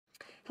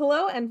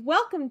Hello and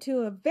welcome to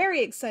a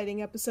very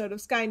exciting episode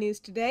of Sky News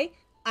Today.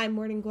 I'm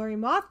Morning Glory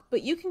Moth,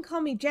 but you can call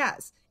me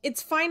Jazz.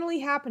 It's finally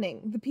happening.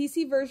 The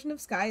PC version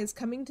of Sky is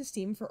coming to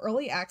Steam for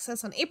early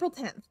access on April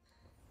 10th.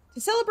 To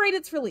celebrate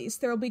its release,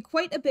 there will be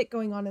quite a bit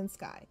going on in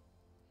Sky.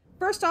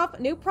 First off,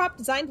 a new prop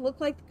designed to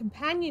look like the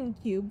companion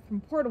cube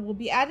from Portal will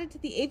be added to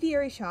the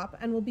aviary shop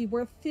and will be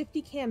worth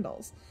 50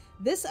 candles.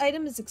 This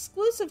item is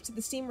exclusive to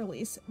the Steam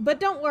release, but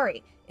don't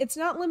worry, it's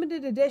not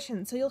limited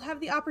edition, so you'll have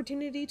the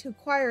opportunity to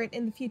acquire it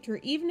in the future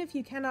even if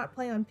you cannot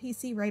play on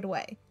PC right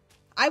away.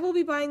 I will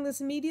be buying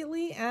this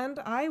immediately, and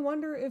I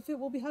wonder if it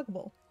will be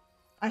huggable.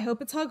 I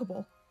hope it's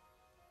huggable.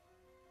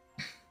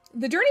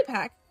 The Journey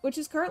Pack, which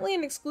is currently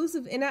an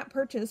exclusive in-app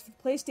purchase for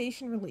the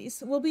PlayStation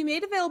release, will be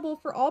made available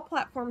for all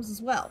platforms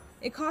as well.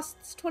 It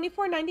costs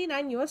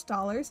 $24.99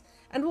 US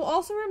and will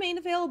also remain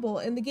available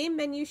in the game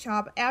menu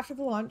shop after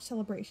the launch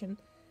celebration.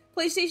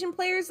 PlayStation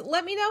players,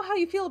 let me know how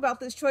you feel about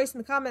this choice in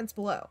the comments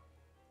below.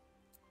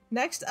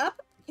 Next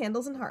up,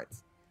 Candles and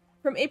Hearts.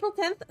 From April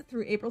 10th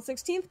through April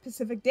 16th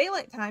Pacific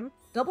Daylight Time,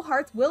 Double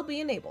Hearts will be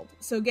enabled,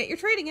 so get your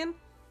trading in.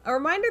 A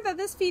reminder that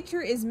this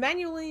feature is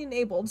manually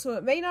enabled, so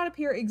it may not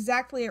appear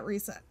exactly at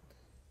reset.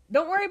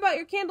 Don't worry about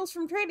your candles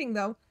from trading,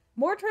 though.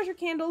 More treasure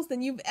candles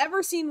than you've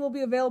ever seen will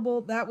be available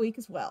that week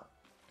as well.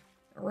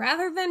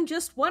 Rather than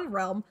just one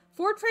realm,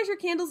 4 treasure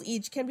candles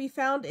each can be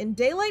found in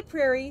Daylight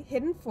Prairie,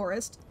 Hidden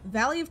Forest,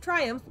 Valley of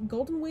Triumph,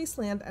 Golden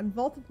Wasteland, and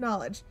Vault of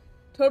Knowledge,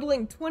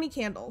 totaling 20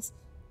 candles.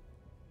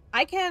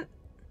 I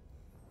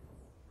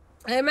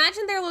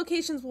imagine their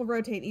locations will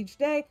rotate each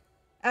day,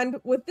 and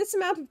with this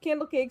amount of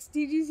candle cakes,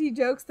 TGC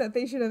jokes that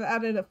they should have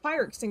added a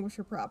fire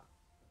extinguisher prop.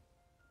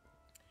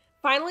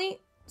 Finally,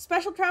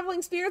 special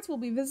traveling spirits will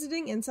be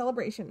visiting in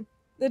Celebration.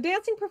 The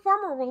dancing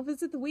performer will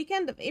visit the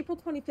weekend of April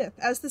 25th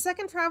as the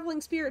second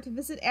traveling spirit to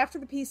visit after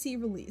the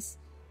PC release.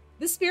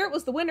 This spirit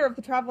was the winner of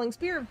the Traveling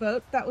Spirit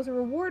vote that was a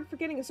reward for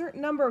getting a certain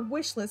number of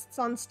wish lists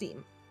on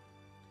Steam.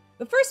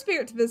 The first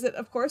spirit to visit,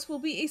 of course, will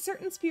be a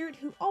certain spirit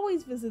who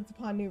always visits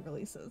upon new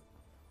releases.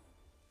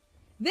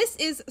 This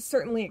is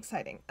certainly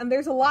exciting, and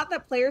there's a lot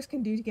that players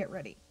can do to get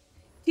ready.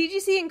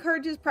 TGC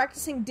encourages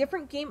practicing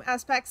different game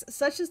aspects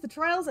such as the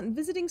trials and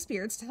visiting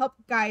spirits to help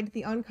guide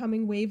the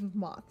oncoming wave of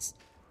moths.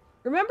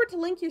 Remember to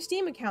link your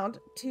Steam account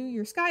to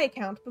your Sky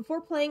account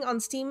before playing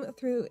on Steam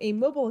through a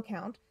mobile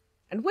account,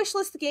 and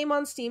wishlist the game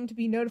on Steam to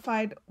be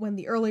notified when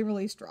the early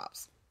release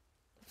drops.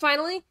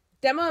 Finally,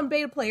 demo and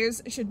beta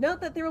players should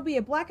note that there will be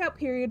a blackout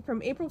period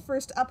from April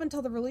 1st up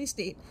until the release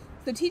date,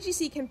 so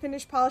TGC can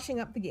finish polishing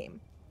up the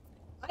game.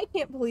 I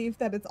can't believe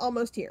that it's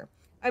almost here.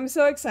 I'm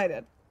so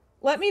excited.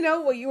 Let me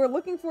know what you are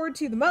looking forward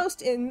to the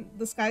most in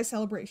the Sky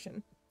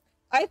Celebration.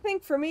 I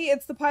think for me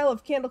it's the pile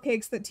of candle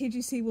cakes that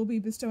TGC will be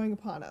bestowing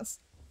upon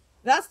us.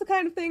 That's the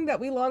kind of thing that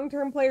we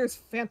long-term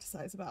players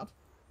fantasize about.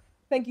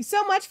 Thank you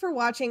so much for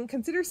watching.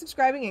 Consider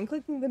subscribing and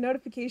clicking the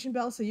notification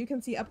bell so you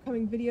can see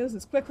upcoming videos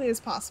as quickly as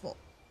possible.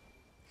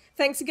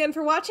 Thanks again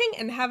for watching,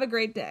 and have a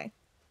great day.